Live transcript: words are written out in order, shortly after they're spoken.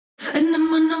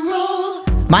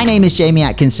My name is Jamie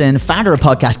Atkinson, founder of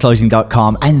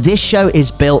podcastclosing.com, and this show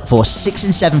is built for 6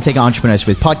 and 7 figure entrepreneurs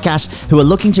with podcasts who are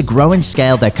looking to grow and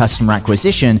scale their customer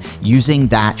acquisition using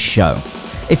that show.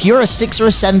 If you're a 6 or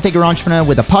a 7 figure entrepreneur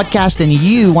with a podcast and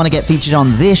you want to get featured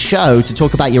on this show to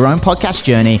talk about your own podcast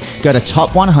journey, go to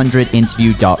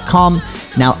top100interview.com.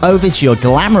 Now over to your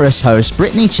glamorous host,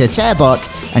 Brittany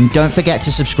Chatterbach, and don't forget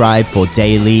to subscribe for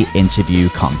daily interview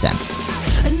content.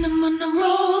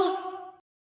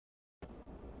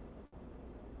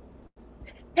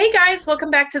 Hey guys,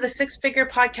 welcome back to the Six Figure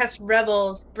Podcast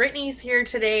Rebels. Brittany's here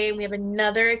today, and we have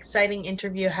another exciting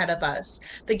interview ahead of us.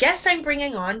 The guest I'm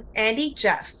bringing on, Andy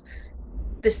Jeffs,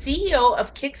 the CEO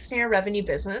of Kick Snare Revenue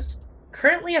Business,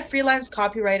 currently a freelance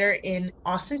copywriter in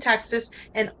Austin, Texas,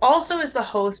 and also is the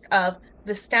host of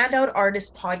the Standout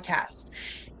Artist Podcast.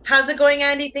 How's it going,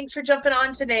 Andy? Thanks for jumping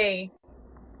on today.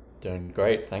 Doing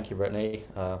great. Thank you, Brittany.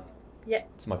 Yeah,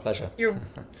 it's my pleasure.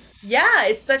 Yeah,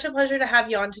 it's such a pleasure to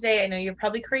have you on today. I know you're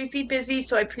probably crazy busy,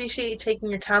 so I appreciate you taking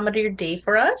your time out of your day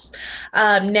for us.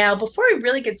 Now, before we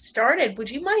really get started, would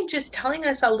you mind just telling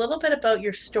us a little bit about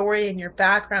your story and your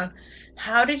background?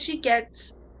 How did you get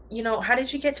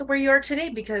to where you are today?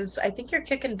 Because I think you're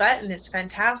kicking butt and it's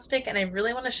fantastic, and I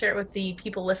really want to share it with the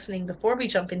people listening before we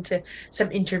jump into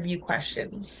some interview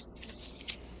questions.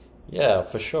 Yeah,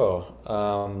 for sure.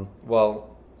 Well,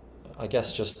 I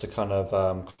guess just to kind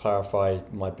of clarify,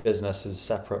 my business is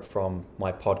separate from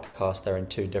my podcast. They're in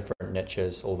two different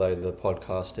niches, although the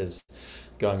podcast is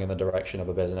going in the direction of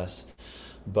a business.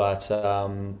 But,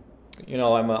 I'm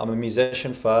a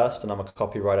musician first and I'm a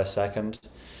copywriter second.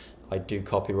 I do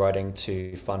copywriting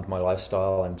to fund my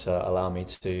lifestyle and to allow me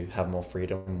to have more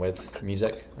freedom with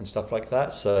music and stuff like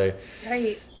that. So,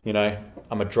 Right.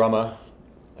 I'm a drummer.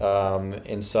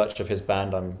 In search of his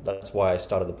band. That's why I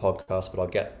started the podcast, but I'll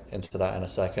get into that in a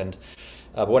second.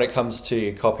 But when it comes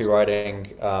to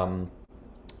copywriting,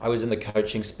 I was in the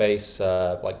coaching space,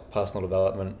 like personal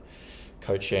development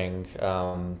coaching.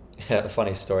 A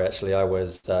funny story, actually. I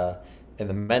was in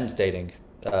the men's dating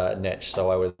niche,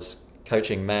 so I was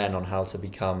coaching men on how to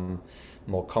become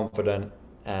more confident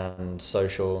and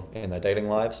social in their dating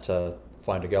lives to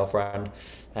find a girlfriend.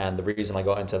 And the reason I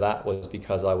got into that was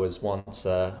because I was once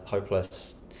a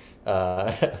hopeless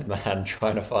man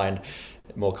trying to find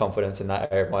more confidence in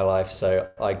that area of my life. So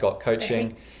I got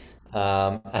coaching,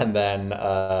 and then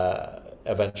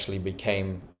eventually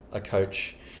became a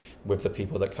coach with the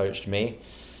people that coached me.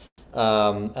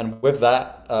 And with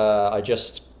that, I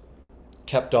just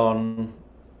kept on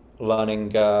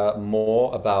learning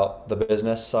more about the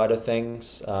business side of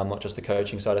things, not just the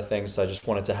coaching side of things. So I just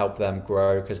wanted to help them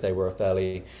grow because they were a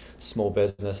fairly small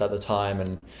business at the time,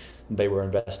 and they were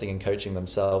investing in coaching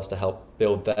themselves to help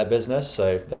build their business.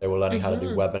 So they were learning how to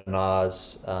do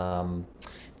webinars,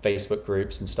 Facebook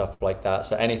groups and stuff like that.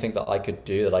 So anything that I could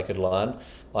do, that I could learn,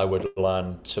 I would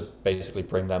learn to basically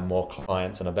bring them more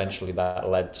clients. And eventually that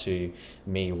led to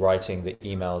me writing the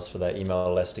emails for their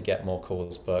email list to get more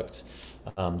calls booked,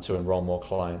 to enroll more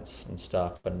clients and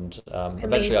stuff. And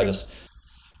eventually I just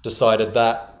decided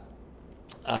that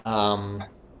I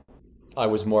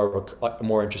was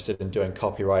more interested in doing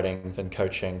copywriting than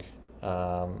coaching.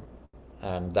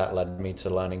 And that led me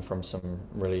to learning from some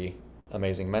really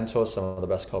amazing mentors, some of the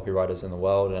best copywriters in the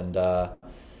world. And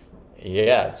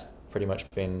it's pretty much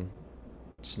been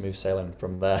smooth sailing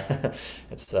from there.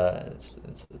 It's a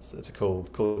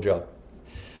cool job.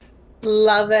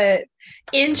 Love it.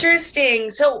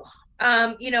 Interesting. So,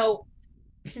 when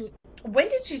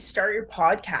did you start your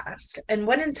podcast, and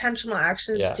what intentional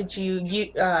actions Yeah. did you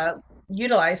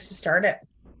utilize to start it?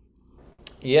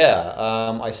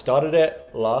 Yeah, I started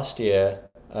it last year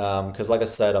because, like I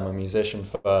said, I'm a musician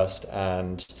first,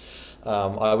 and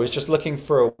I was just looking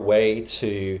for a way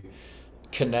to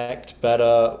connect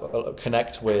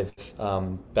with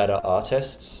better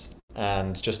artists,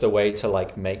 and just a way to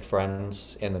like make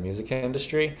friends in the music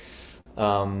industry,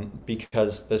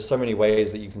 because there's so many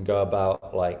ways that you can go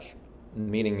about like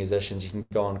meeting musicians. You can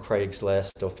go on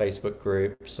Craigslist or Facebook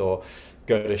groups or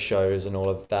go to shows and all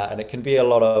of that, and it can be a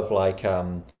lot of like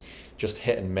just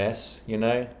hit and miss.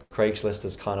 Craigslist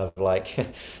is kind of like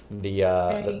the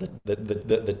Right.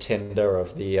 the Tinder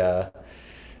of the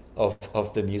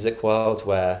of the music world,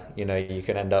 where you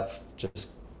can end up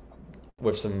just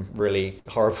with some really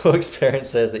horrible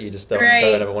experiences that you just don't Right.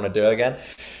 ever want to do again.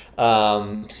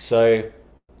 So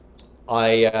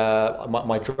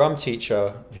my drum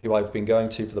teacher, who I've been going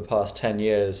to for the past 10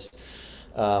 years,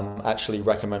 actually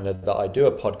recommended that I do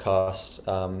a podcast,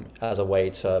 as a way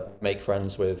to make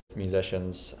friends with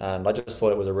musicians, and I just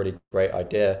thought it was a really great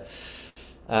idea.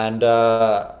 And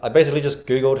I basically just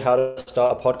Googled how to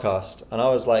start a podcast, and I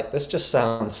was like, this just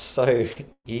sounds so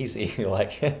easy.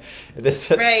 Like this,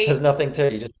 Right. there's nothing to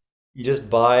it. You just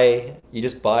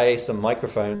buy some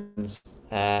microphones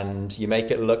and you make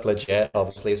it look legit,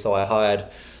 obviously. So I hired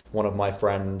one of my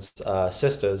friend's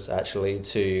sisters actually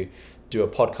to do a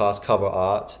podcast cover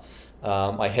art.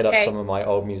 I hit up some Okay. of my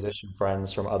old musician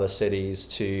friends from other cities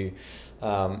to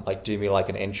like do me like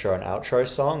an intro and outro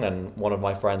song. And one of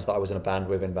my friends that I was in a band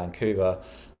with in Vancouver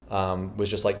was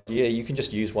just like, yeah, you can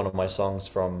just use one of my songs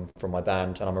from my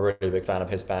band, and I'm a really big fan of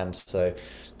his band, so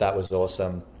that was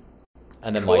awesome.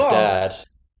 And then Cool.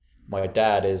 my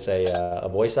dad is a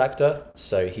voice actor,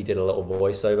 so he did a little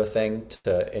voiceover thing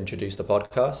to introduce the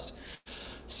podcast.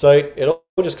 So it all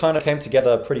just kind of came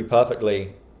together pretty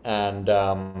perfectly, and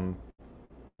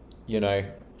you know,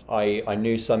 I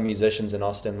knew some musicians in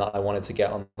Austin that I wanted to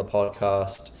get on the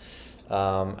podcast,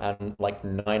 and like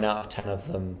 9 out of 10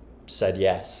 of them said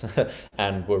yes,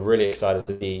 and were really excited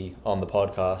to be on the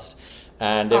podcast.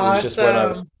 And it was just when I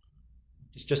Awesome.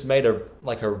 just made a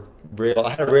like a real I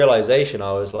had a realization.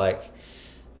 I was like,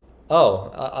 oh,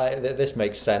 this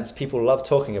makes sense. People love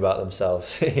talking about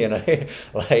themselves, you know,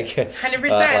 like,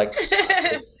 100%.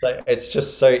 like it's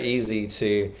just so easy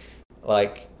to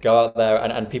like go out there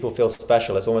and people feel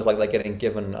special. It's almost like they're getting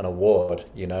given an award,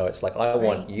 you know. It's like I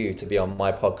want Right. you to be on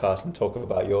my podcast and talk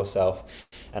about yourself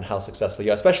and how successful you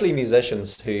are, especially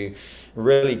musicians who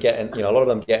really get in, you know, a lot of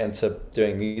them get into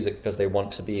doing music because they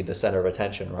want to be the center of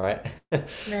attention, right?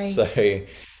 Right. So,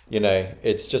 you know,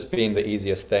 it's just been the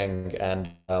easiest thing.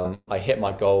 And I hit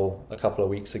my goal a couple of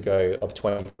weeks ago of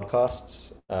 20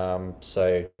 podcasts.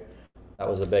 So that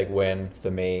was a big win for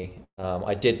me.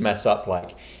 I did mess up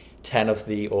like 10 of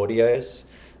the audios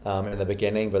in the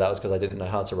beginning, but that was because I didn't know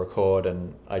how to record,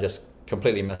 and I just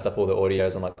completely messed up all the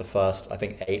audios on like the first, I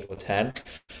think, 8 or 10.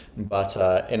 But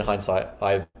in hindsight,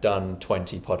 I've done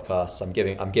 20 podcasts.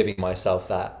 I'm giving myself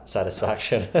that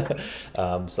satisfaction.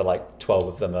 So like 12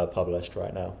 of them are published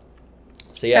right now.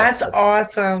 So yeah, That's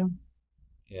awesome.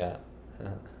 yeah,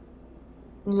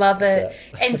 Love that's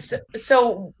it. it. And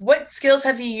so what skills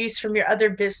have you used from your other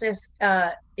business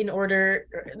in order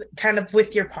kind of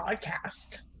with your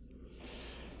podcast?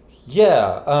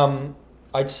 Yeah,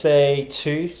 I'd say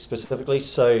two specifically.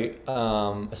 So,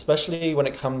 especially when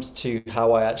it comes to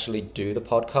how I actually do the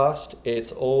podcast,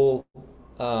 it's all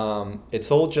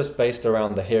just based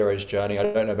around the hero's journey. I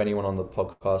don't know if anyone on the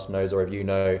podcast knows, or if you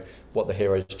know what the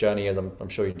hero's journey is. I'm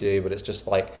sure you do, but it's just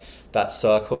like that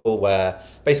circle where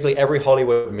basically every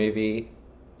Hollywood movie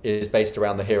is based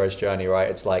around the hero's journey, right?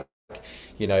 It's like,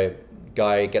 you know,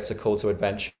 guy gets a call to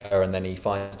adventure and then he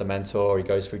finds the mentor, he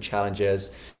goes through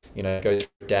challenges, you know, goes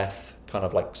through death, kind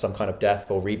of like some kind of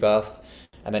death or rebirth,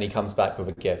 and then he comes back with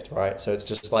a gift, right? So it's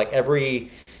just like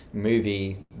every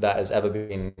movie that has ever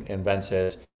been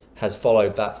invented has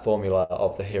followed that formula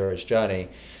of the hero's journey.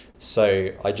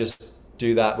 So I just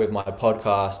do that with my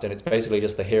podcast, and it's basically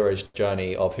just the hero's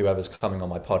journey of whoever's coming on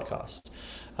my podcast.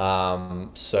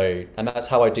 So, and that's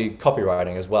how I do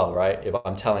copywriting as well, right? If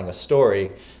I'm telling a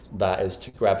story that is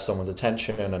to grab someone's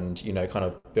attention and, you know, kind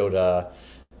of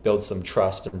build some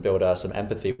trust and build some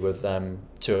empathy with them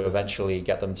to eventually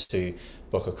get them to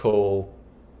book a call,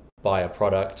 buy a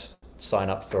product, sign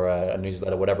up for a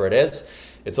newsletter, whatever it is.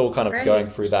 It's all kind of Right. going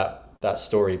through that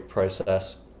story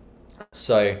process.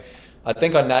 So I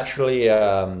think I naturally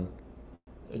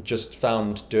just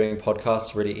found doing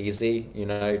podcasts really easy, you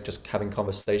know, just having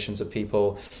conversations with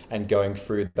people and going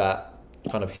through that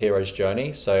kind of hero's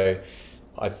journey. So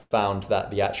I've found that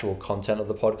the actual content of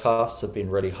the podcasts have been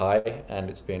really high, and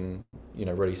it's been, you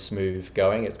know, really smooth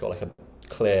going. It's got like a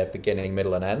clear beginning,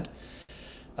 middle, and end.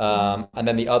 Mhm. And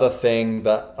then the other thing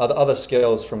that other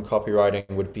skills from copywriting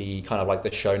would be kind of like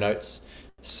the show notes.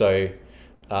 So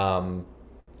um,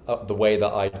 the way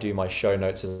that I do my show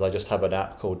notes is I just have an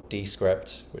app called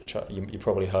Descript, which you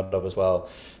probably heard of as well.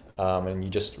 And you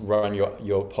just run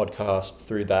your podcast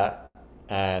through that,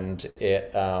 and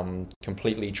it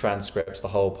completely transcripts the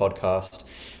whole podcast.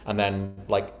 And then,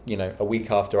 like, you know, a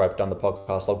week after I've done the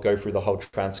podcast, I'll go through the whole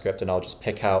transcript and I'll just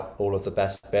pick out all of the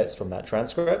best bits from that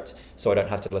transcript, so I don't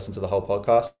have to listen to the whole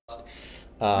podcast.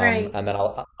 Right. And then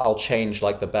I'll change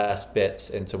like the best bits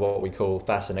into what we call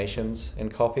fascinations in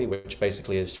copy, which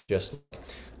basically is just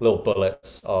little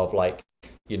bullets of like,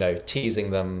 you know,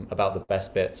 teasing them about the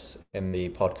best bits in the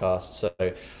podcast. So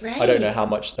I don't know Right. how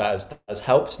much has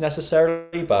helped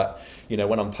necessarily, but you know,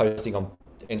 when I'm posting on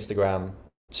Instagram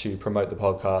to promote the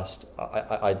podcast,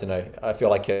 I don't know. I feel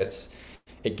like it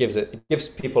gives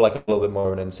people like a little bit more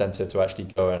of an incentive to actually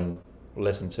go and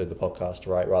listen to the podcast,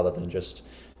 right? Rather than just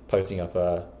posting up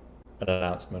an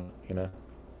announcement, you know?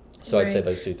 So I'd say Right.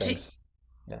 those two Do, things.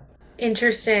 Yeah. Yeah.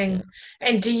 interesting.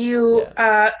 And do you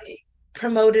Yeah.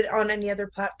 promote it on any other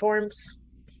platforms?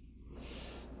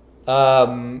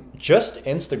 Just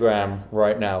Instagram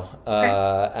right now.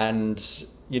 Okay. And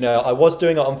I was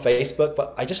doing it on Facebook,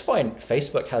 but I just find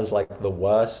Facebook has like the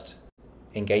worst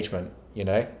engagement, It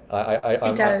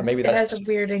does. maybe It that's has a just,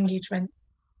 weird engagement.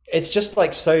 it's just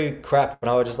like so crap. And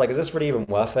I was just like, is this really even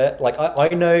worth it? Like, I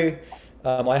know,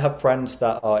 I have friends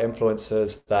that are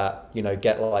influencers that,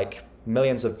 get like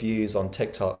millions of views on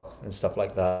TikTok and stuff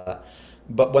like that.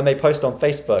 But when they post on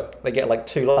Facebook, they get like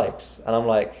 2 likes. And I'm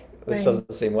like, this Right.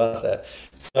 doesn't seem worth it.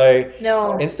 So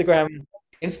No. Instagram,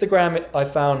 Instagram I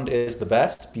found is the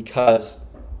best because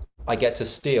I get to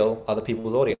steal other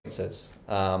people's audiences.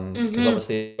 Because Mm-hmm.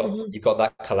 obviously Mm-hmm. you've got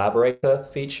that collaborator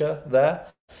feature there.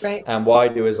 Right. And what I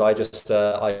do is I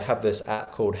have this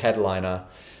app called Headliner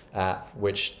app,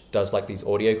 which does like these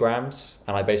audiograms,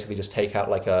 and I basically just take out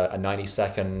like a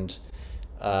 90-second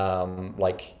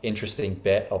like interesting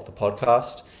bit of the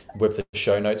podcast with the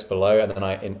show notes below, and then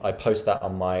I post that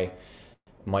on my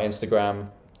Instagram,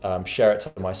 share it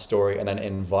to my story, and then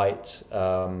invite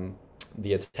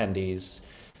the attendees,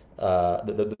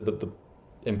 the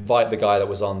invite the guy that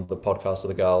was on the podcast or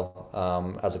the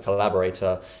girl as a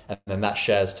collaborator, and then that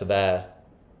shares to their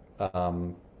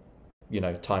um,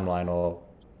 timeline or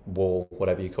wall,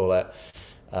 whatever you call it,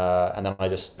 and then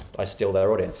I steal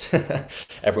their audience.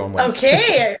 Everyone wins.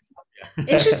 Okay.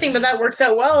 Interesting, but that works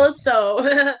out well. So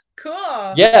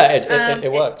cool. Yeah, it, it, Um, it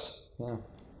it, works. Yeah.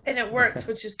 and it works,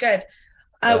 which is good.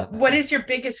 Yeah. What is your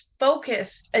biggest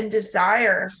focus and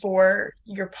desire for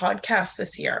your podcast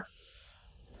this year?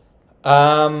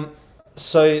 Um,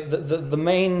 so the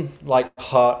main like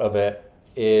part of it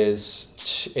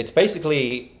is it's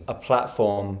basically a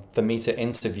platform for me to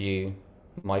interview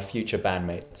my future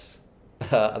bandmates.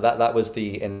 That was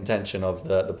the intention of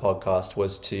the podcast,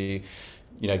 was to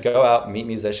go out, meet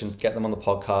musicians, get them on the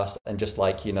podcast, and just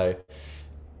like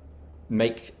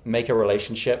make a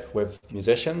relationship with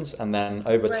musicians, and then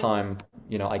over Right. time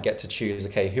I get to choose,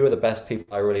 okay, who are the best people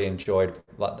I really enjoyed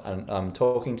like and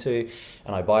talking to,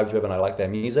 and I vibed with, and I like their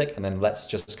music, and then let's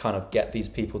just kind of get these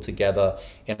people together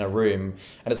in a room.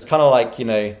 And it's kind of like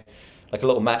like a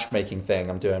little matchmaking thing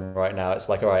I'm doing right now. It's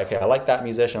like, all right, okay, I like that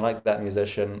musician, I like that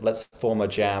musician, let's form a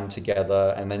jam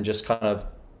together, and then just kind of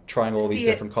trying all these See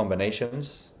it. different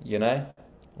combinations,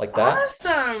 like that.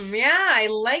 Awesome. Yeah, I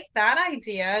like that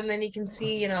idea. And then you can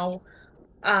see, see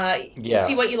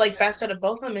Yeah. what you like best out of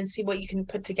both of them and see what you can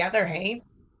put together, hey?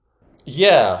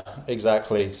 Yeah,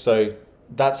 exactly. So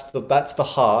that's the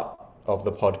heart of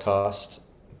the podcast.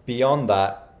 Beyond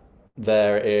that,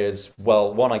 there is,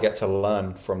 well, one, I get to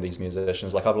learn from these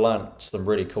musicians. Like, I've learned some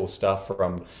really cool stuff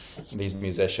from these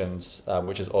musicians,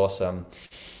 which is awesome.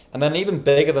 And then even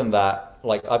bigger than that,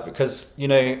 like because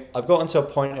I've gotten to a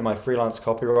point in my freelance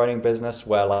copywriting business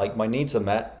where like my needs are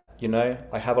met.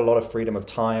 I have a lot of freedom of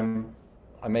time.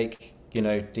 I make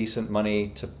decent money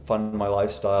to fund my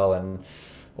lifestyle and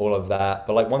all of that.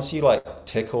 But like once you like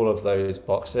tick all of those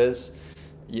boxes,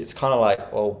 it's kind of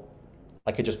like, well,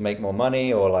 I could just make more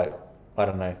money, or like, I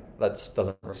don't know. That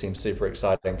doesn't seem super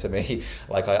exciting to me.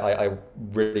 Like I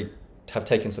really have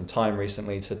taken some time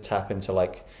recently to tap into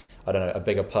like, I don't know, a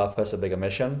bigger purpose, a bigger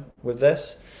mission with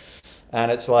this.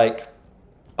 And it's like,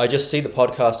 I just see the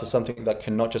podcast as something that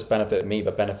can not just benefit me,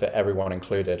 but benefit everyone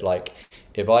included. Like,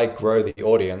 if I grow the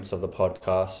audience of the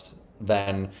podcast,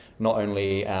 then not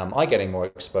only am I getting more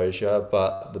exposure,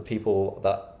 but the people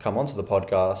that come onto the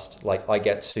podcast, like, I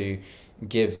get to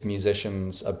give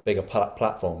musicians a bigger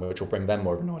platform, which will bring them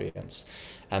more of an audience.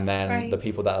 And then the Right.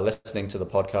 people that are listening to the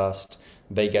podcast,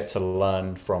 they get to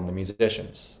learn from the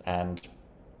musicians. And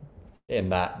in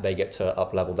that, they get to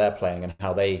up level their playing and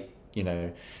how they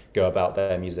go about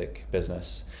their music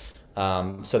business.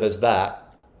 So there's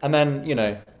that. And then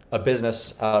a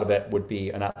business out of it would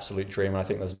be an absolute dream, and I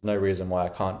think there's no reason why I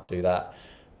can't do that.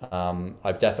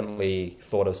 I've definitely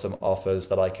thought of some offers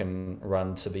that I can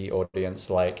run to the audience.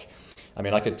 Like, I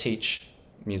mean, I could teach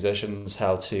musicians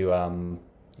how to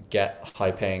get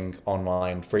high paying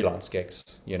online freelance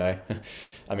gigs,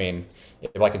 I mean,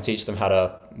 if I can teach them how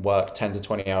to work 10 to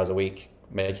 20 hours a week,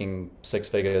 making six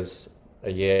figures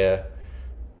a year,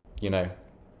 you know,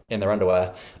 in their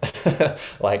underwear,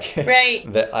 like Right.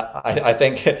 that, I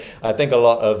think a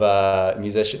lot of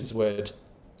musicians would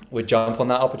jump on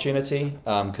that opportunity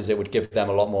because it would give them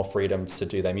a lot more freedom to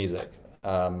do their music.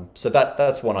 So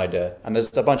that's one idea, and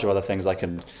there's a bunch of other things I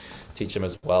can teach them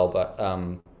as well. But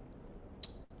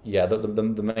yeah,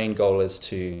 the main goal is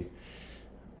to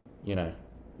you know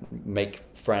make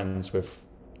friends with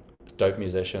dope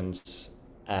musicians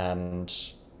and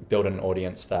build an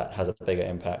audience that has a bigger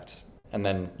impact, and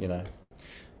then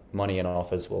money and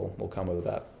offers will come with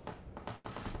that.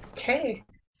 Okay.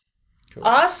 Cool.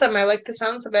 Awesome. I like the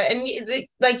sounds of it. And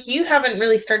like you haven't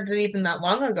really started even that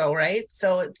long ago, right?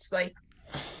 So it's like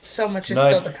so much is No,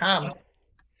 still to come.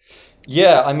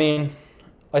 yeah, I mean,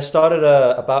 I started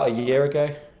about a year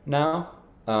ago now,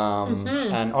 Hmm.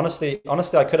 and honestly,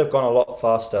 I could have gone a lot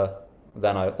faster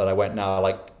than I went now.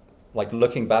 Like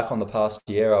looking back on the past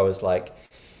year, I was like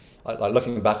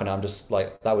looking back on it, I'm just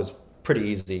like that was pretty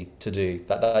easy to do.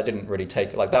 That didn't really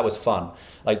take like that was fun.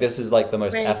 Like this is like the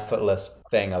most Right. effortless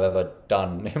thing I've ever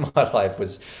done in my life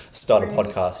was start a Right.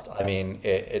 podcast. I mean,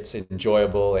 it's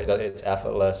enjoyable. It's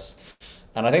effortless,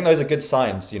 and I think those are good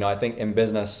signs. I think in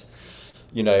business,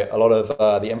 a lot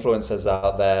of the influencers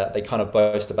out there, they kind of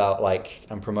boast about like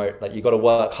and promote like you got to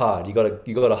work hard, you got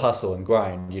to hustle and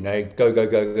grind, go go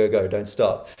go go go, don't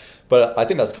stop. But I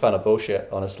think that's kind of bullshit,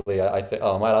 honestly. I think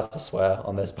I might have to swear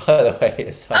on this, by the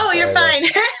way. So I'm Oh, you're sorry, though. fine.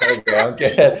 There you go. I'm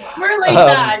good. We're laid Um,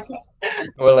 back.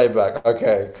 we're laid back.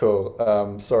 Okay, cool.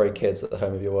 Sorry, kids at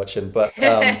home if you're watching, but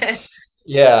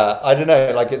yeah, I don't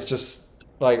know. Like it's just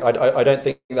like I don't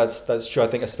think that's true. I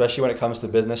think especially when it comes to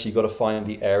business, you got to find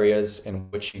the areas in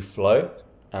which you flow,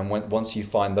 and once you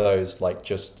find those, like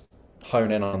just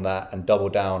hone in on that and double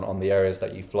down on the areas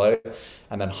that you flow,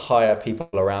 and then hire people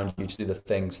around you to do the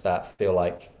things that feel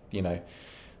like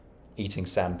eating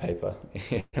sandpaper.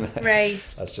 You know, Right.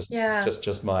 that's just Yeah.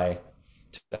 just my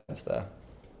two cents there.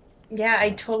 Yeah, I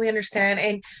Yeah, totally understand.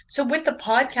 And so with the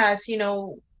podcast,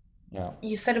 yeah.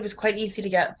 you said it was quite easy to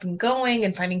get them going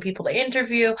and finding people to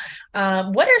interview.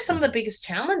 What are some of the biggest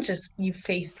challenges you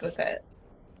faced with it?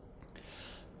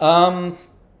 Um,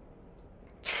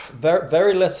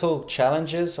 very little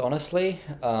challenges, honestly.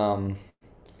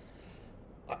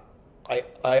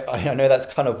 I know that's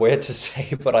kind of weird to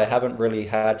say, but I haven't really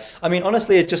had. I mean,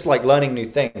 honestly, it's just like learning new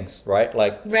things, right?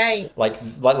 Right.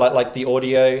 Like the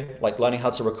audio, like learning how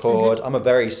to Hmm. record. I'm a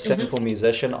very Hmm. simple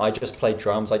musician. I just play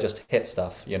drums. I just hit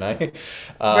stuff, you know.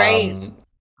 Right. Um,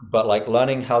 but like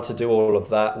learning how to do all of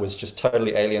that was just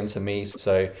totally alien to me.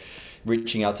 So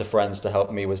reaching out to friends to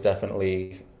help me was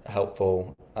definitely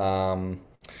helpful.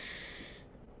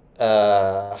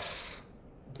 Uh,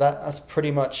 that's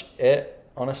pretty much it,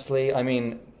 honestly. I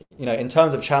mean, in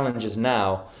terms of challenges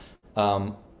now,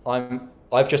 um,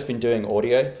 I've just been doing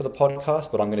audio for the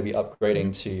podcast, but I'm going to be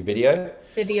Mhm. upgrading to video.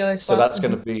 Video as So well. that's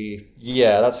going to be,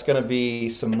 yeah, that's going to be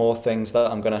some more things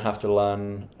that I'm going to have to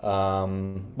learn.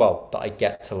 Well, that I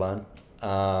get to learn.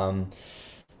 Um,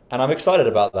 and I'm excited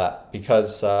about that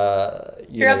because,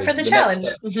 You're up for the the next challenge.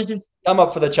 step, I'm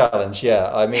up for the challenge.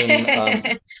 Yeah. I mean,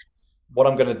 what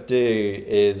I'm going to do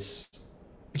is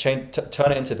turn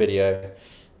it into video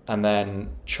and then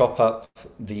chop up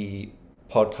the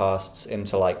podcasts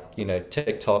into like,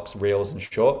 TikToks, Reels, and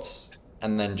Shorts,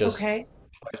 and then just Okay.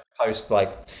 post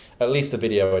like at least a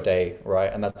video a day,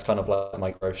 right? And that's kind of like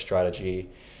my growth strategy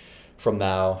from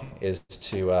now is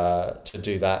to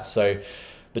do that. So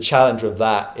the challenge with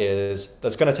that is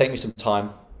that's going to take me some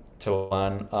time to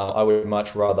learn. I would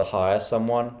much rather hire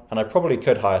someone, and I probably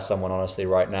could hire someone honestly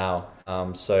right now.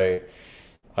 So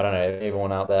I don't know if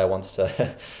anyone out there wants to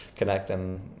connect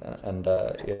and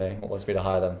wants me to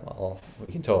hire them. We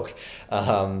can talk.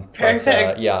 But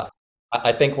Perfect. yeah,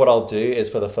 I think what I'll do is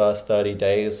for the first 30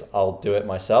 days, I'll do it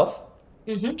myself,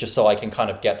 Hmm. just so I can kind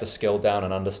of get the skill down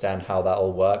and understand how that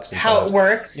all works and kind How it of,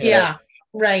 works. you know, Yeah.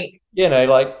 Right.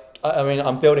 like I mean,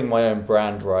 I'm building my own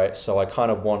brand, right? So I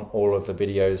kind of want all of the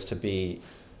videos to be,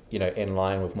 in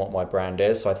line with what my brand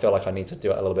is. So I feel like I need to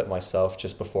do it a little bit myself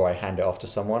just before I hand it off to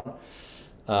someone.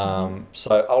 Hmm.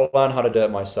 So I'll learn how to do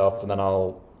it myself, and then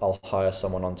I'll hire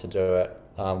someone on to do it.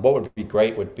 What would be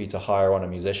great would be to hire on a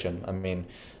musician. I mean,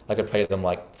 I could pay them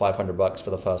like $500 for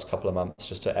the first couple of months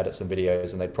just to edit some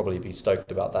videos, and they'd probably be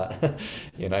stoked about that,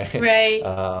 you know. Right.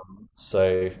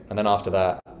 And then after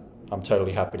that, I'm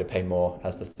totally happy to pay more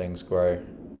as the things grow.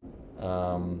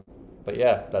 Um, but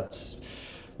yeah, those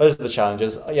are the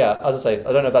challenges. Yeah, as I say,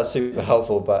 I don't know if that's super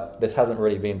helpful, but this hasn't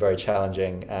really been very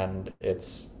challenging, and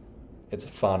it's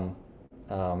fun,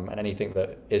 and anything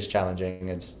that is challenging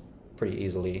is pretty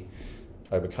easily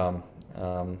overcome.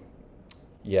 Um,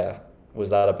 yeah, was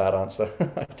that a bad answer?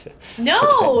 I don't No,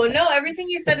 know. no, everything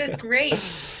you said is great.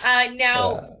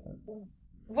 Now, Yeah.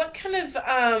 what kind of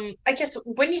I guess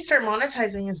when you start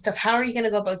monetizing and stuff, how are you going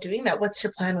to go about doing that? What's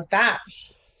your plan with that?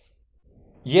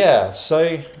 Yeah,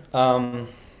 so um,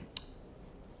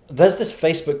 there's this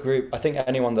Facebook group. I think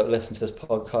anyone that listens to this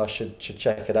podcast should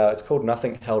check it out. It's called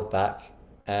Nothing Held Back,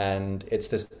 and it's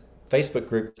this Facebook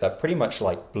group that pretty much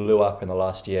like blew up in the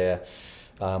last year.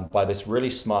 by this really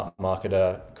smart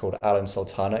marketer called Alan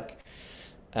Sultanic.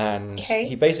 And he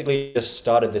Okay. basically just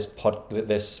started this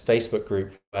Facebook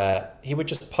group where he would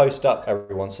just post up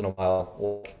every once in a while,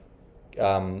 like,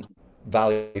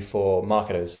 value for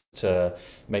marketers to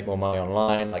make more money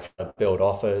online, like how to build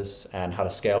offers and how to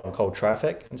scale on cold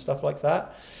traffic and stuff like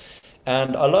that.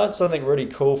 And I learned something really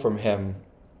cool from him,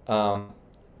 um,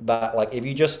 that like if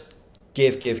you just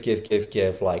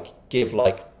give like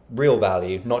real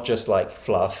value, not just like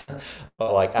fluff,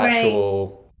 but like Right.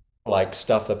 actual like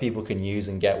stuff that people can use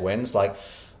and get wins. Like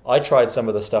I tried some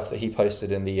of the stuff that he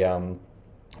posted in the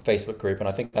Facebook group, and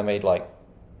I think I made like,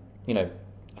 you know,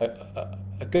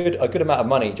 a good amount of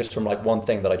money just from like one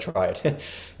thing that I tried,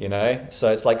 you know.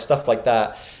 So it's like stuff like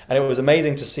that, and it was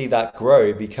amazing to see that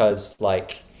grow because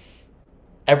like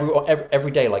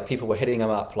every day, like people were hitting him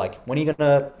up like, when are you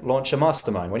gonna launch a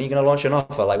mastermind, when are you gonna launch an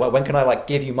offer, like when can I like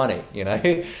give you money, you know.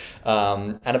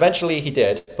 And eventually he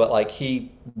did, but like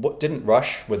he didn't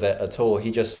rush with it at all.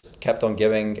 He just kept on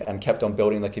giving and kept on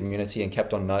building the community and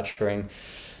kept on nurturing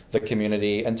the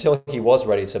community until he was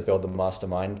ready to build the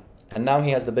mastermind. And now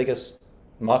he has the biggest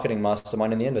marketing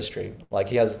mastermind in the industry. Like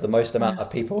he has the most amount Yeah. of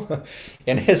people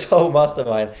in his whole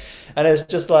mastermind. And it's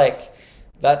just like,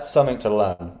 that's something to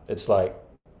learn. It's like,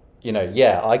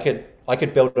 yeah, I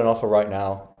could build an offer right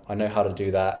now. I know how to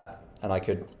do that and I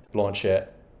could launch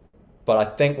it. But I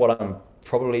think what I'm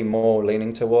probably more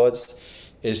leaning towards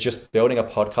is just building a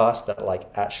podcast that like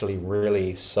actually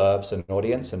really serves an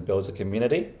audience and builds a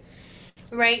community.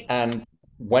 Right. And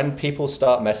when people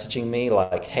start messaging me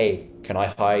like, "Hey, can I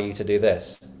hire you to do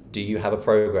this? Do you have a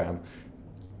program?"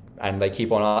 and they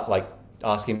keep on like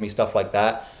asking me stuff like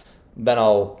that, then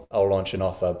I'll launch an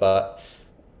offer. But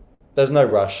there's no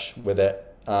rush with it.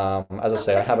 As I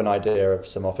say, I have Okay. an idea of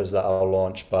some offers that I'll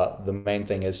launch, but the main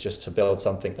thing is just to build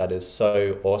something that is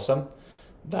so awesome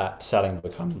that selling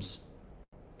becomes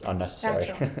unnecessary.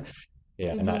 Natural.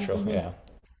 Yeah, Hmm, natural. hmm. Yeah,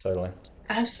 totally.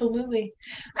 Absolutely.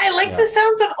 I like the Yeah,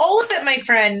 sounds of all of it, my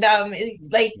friend.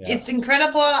 Like yeah, it's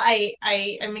incredible. I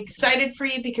am excited for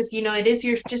you because it is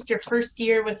your first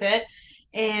year with it.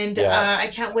 And yeah, I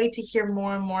can't wait to hear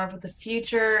more and more about the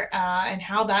future and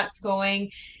how that's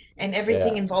going and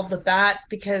everything yeah, involved with that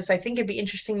because I think it'd be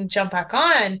interesting to jump back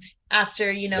on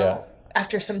after, yeah,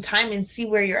 after some time and see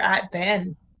where you're at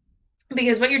then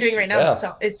because what you're doing right now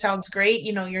yeah. it sounds great.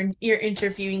 You're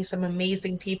interviewing some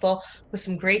amazing people with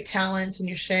some great talent and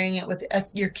you're sharing it with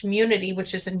your community,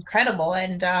 which is incredible.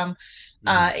 And Mhm.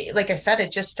 like I said,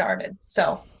 it just started,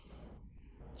 so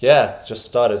Yeah, it's just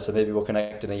started, so maybe we'll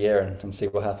connect in a year and see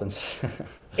what happens.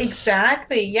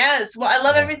 exactly. Yes, well, I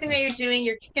love Yeah. everything that you're doing.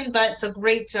 You're kicking butt, so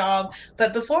great job.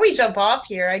 But before we jump off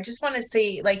here, I just want to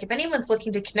say, like, if anyone's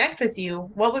looking to connect with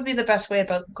you, what would be the best way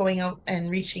about going out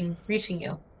and reaching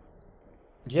you?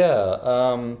 Yeah.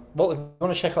 Well, if you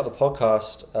want to check out the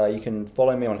podcast, you can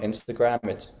follow me on Instagram.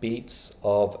 It's Beats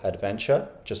of Adventure,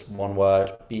 just one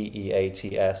word,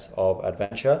 Beats of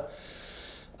Adventure.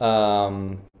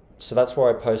 Um, so that's where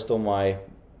I post all my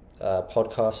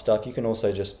podcast stuff. You can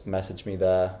also just message me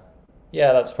there.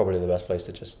 Yeah, that's probably the best place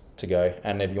to go.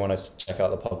 And if you want to check out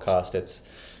the podcast, it's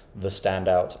the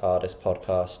Standout Artist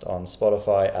Podcast on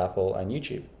Spotify, Apple, and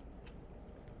YouTube.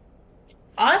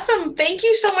 Awesome. Thank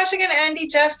you so much again, Andy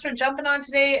Jeffs, for jumping on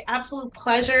today. Absolute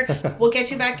pleasure. We'll get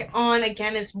you back on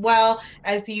again as well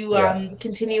as you Yeah,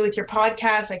 continue with your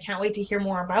podcast. I can't wait to hear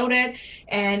more about it.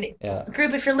 And yeah,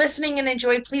 group, if you're listening and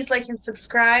enjoyed, please like and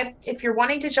subscribe. If you're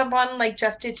wanting to jump on like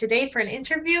Jeff did today for an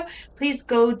interview, please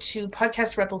go to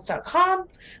podcastrebels.com.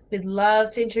 We'd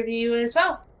love to interview you as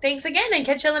well. Thanks again and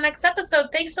catch you on the next episode.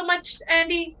 Thanks so much,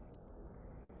 Andy.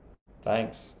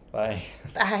 thanks. Bye.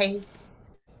 Bye.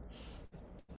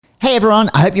 Hey everyone,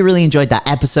 I hope you really enjoyed that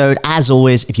episode. As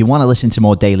always, if you want to listen to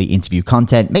more daily interview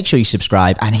content, make sure you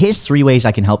subscribe. And here's 3 ways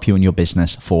I can help you in your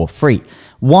business for free.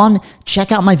 1,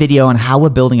 check out my video on how we're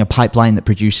building a pipeline that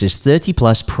produces 30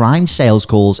 plus prime sales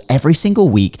calls every single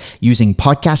week using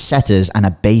podcast setters and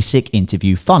a basic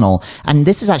interview funnel. And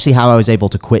this is actually how I was able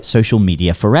to quit social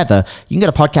media forever. You can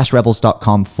go to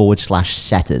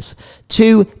podcastrebels.com/setters.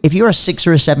 2, if you're a 6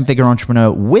 or a 7 figure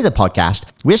entrepreneur with a podcast,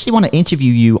 we actually want to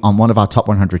interview you on one of our top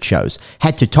 100 shows.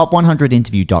 Head to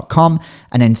top100interview.com.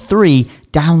 And then 3,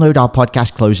 download our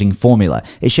podcast closing formula.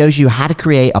 It shows you how to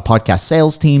create a podcast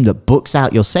sales team that books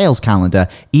out your sales calendar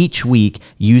each week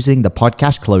using the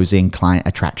podcast closing client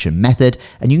attraction method.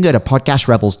 And you can go to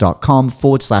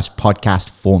podcastrebels.com/podcast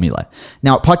formula.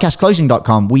 Now at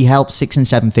podcastclosing.com, we help 6 and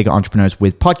 7 figure entrepreneurs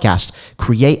with podcasts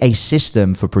create a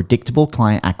system for predictable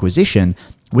client acquisition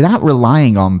without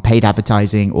relying on paid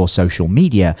advertising or social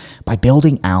media by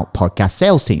building out podcast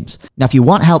sales teams. Now, if you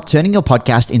want help turning your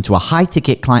podcast into a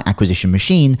high-ticket client acquisition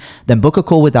machine, then book a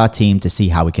call with our team to see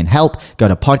how we can help. Go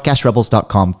to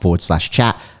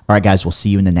podcastrebels.com/chat. All right, guys, we'll see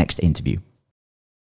you in the next interview.